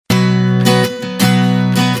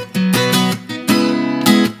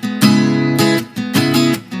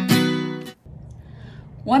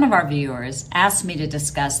One of our viewers asked me to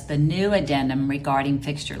discuss the new addendum regarding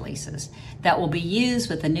fixture leases that will be used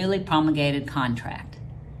with the newly promulgated contract.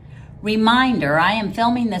 Reminder, I am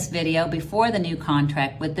filming this video before the new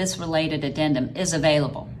contract with this related addendum is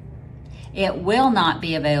available. It will not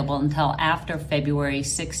be available until after February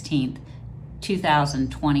 16th,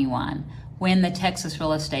 2021, when the Texas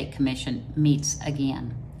Real Estate Commission meets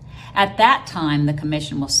again. At that time, the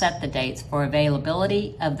Commission will set the dates for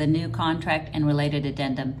availability of the new contract and related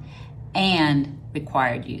addendum and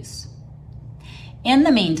required use. In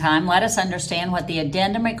the meantime, let us understand what the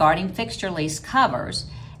addendum regarding fixture lease covers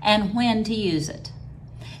and when to use it.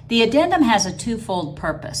 The addendum has a twofold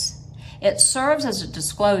purpose. It serves as a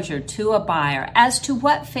disclosure to a buyer as to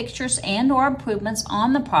what fixtures and/or improvements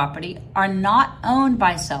on the property are not owned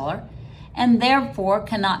by seller and therefore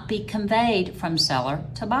cannot be conveyed from seller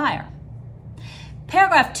to buyer.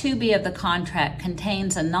 Paragraph 2B of the contract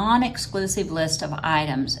contains a non-exclusive list of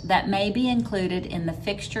items that may be included in the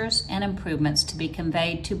fixtures and improvements to be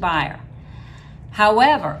conveyed to buyer.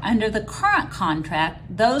 However, under the current contract,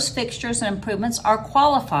 those fixtures and improvements are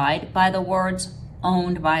qualified by the words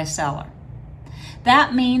owned by seller.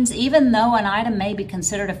 That means even though an item may be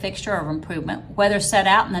considered a fixture or improvement, whether set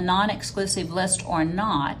out in the non-exclusive list or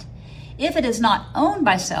not, if it is not owned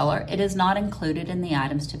by seller, it is not included in the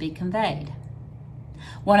items to be conveyed.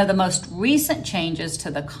 One of the most recent changes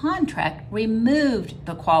to the contract removed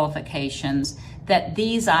the qualifications that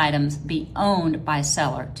these items be owned by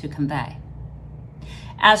seller to convey.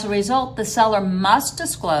 As a result, the seller must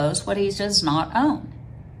disclose what he does not own.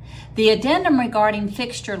 The addendum regarding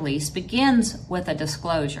fixture lease begins with a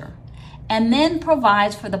disclosure and then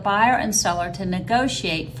provides for the buyer and seller to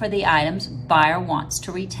negotiate for the items buyer wants to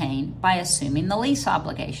retain by assuming the lease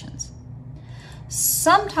obligations.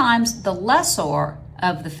 Sometimes the lessor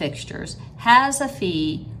of the fixtures has a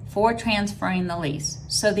fee for transferring the lease,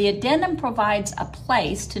 so the addendum provides a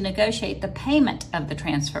place to negotiate the payment of the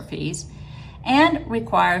transfer fees and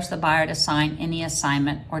requires the buyer to sign any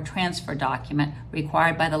assignment or transfer document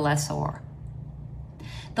required by the lessor.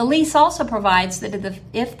 The lease also provides that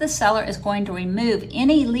if the seller is going to remove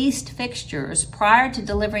any leased fixtures prior to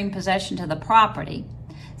delivering possession to the property,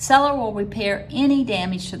 seller will repair any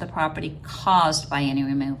damage to the property caused by any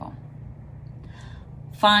removal.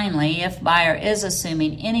 Finally, if buyer is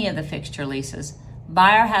assuming any of the fixture leases,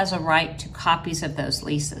 buyer has a right to copies of those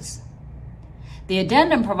leases. The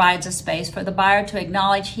addendum provides a space for the buyer to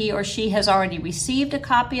acknowledge he or she has already received a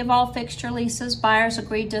copy of all fixture leases buyers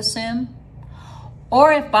agreed to assume.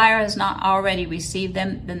 Or if buyer has not already received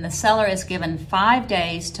them, then the seller is given 5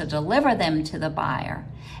 days to deliver them to the buyer,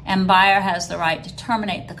 and buyer has the right to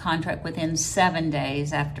terminate the contract within 7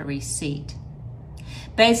 days after receipt.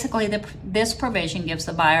 Basically, this provision gives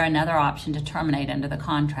the buyer another option to terminate under the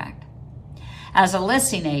contract. As a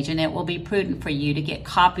listing agent, it will be prudent for you to get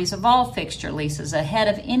copies of all fixture leases ahead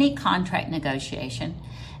of any contract negotiation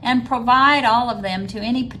and provide all of them to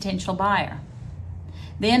any potential buyer.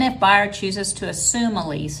 Then if buyer chooses to assume a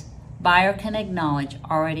lease, buyer can acknowledge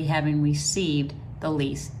already having received the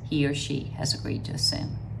lease he or she has agreed to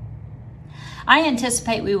assume. I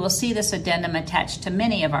anticipate we will see this addendum attached to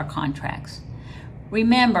many of our contracts.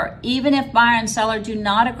 Remember, even if buyer and seller do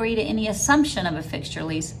not agree to any assumption of a fixture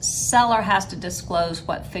lease, seller has to disclose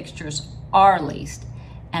what fixtures are leased,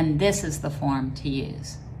 and this is the form to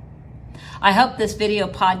use. I hope this video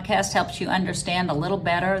podcast helps you understand a little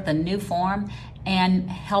better the new form and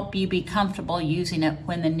help you be comfortable using it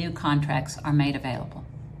when the new contracts are made available.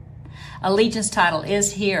 Allegiance Title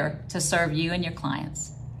is here to serve you and your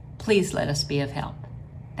clients. Please let us be of help.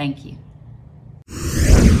 Thank you.